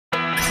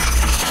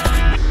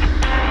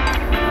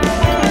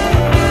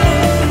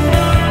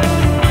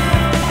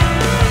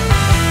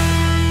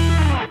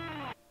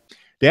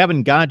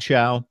Davon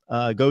Godchaux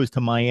goes to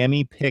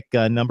Miami, pick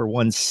number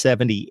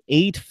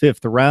 178,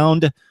 fifth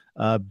round.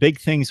 Big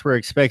things were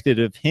expected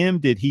of him.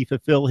 Did he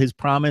fulfill his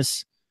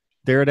promise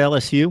there at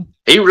LSU?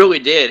 He really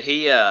did.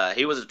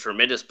 He was a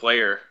tremendous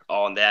player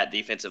on that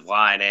defensive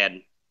line,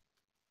 and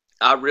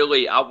I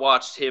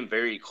watched him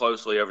very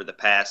closely over the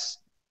past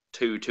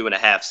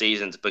 2.5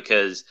 seasons,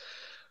 because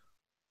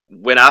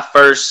when I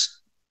first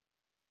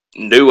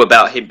knew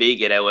about him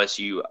being at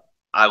LSU,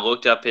 I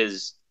looked up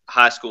his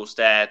high school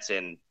stats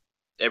and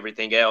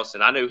everything else,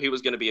 and I knew he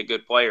was going to be a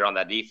good player on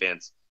that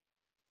defense.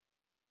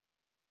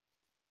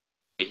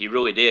 He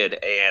really did,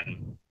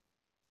 and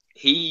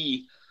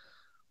he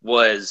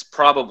was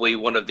probably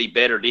one of the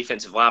better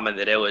defensive linemen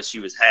that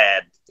LSU has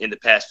had in the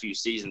past few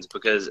seasons,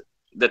 because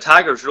the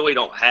Tigers really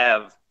don't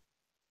have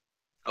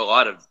a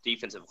lot of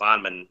defensive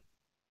linemen,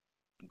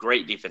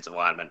 great defensive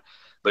linemen.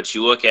 But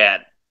you look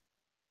at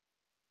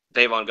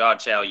Davon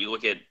Godchaux, you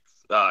look at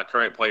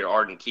current player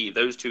Arden Key,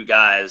 those two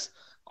guys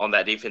on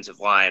that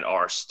defensive line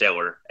are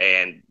stellar.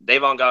 And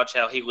Davon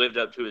Godchaux, he lived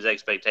up to his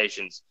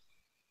expectations,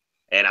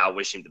 and I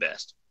wish him the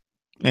best.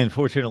 And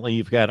fortunately,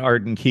 you've got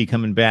Arden Key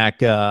coming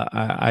back.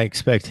 I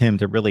expect him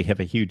to really have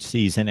a huge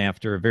season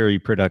after a very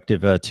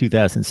productive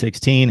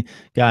 2016.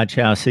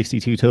 Godchaux,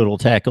 62 total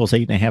tackles,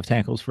 8.5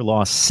 tackles for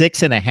loss,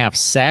 6.5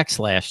 sacks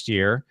last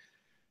year.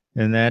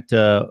 And that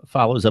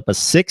follows up a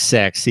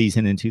 6-sack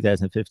season in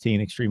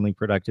 2015. Extremely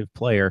productive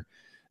player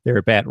there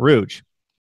at Baton Rouge.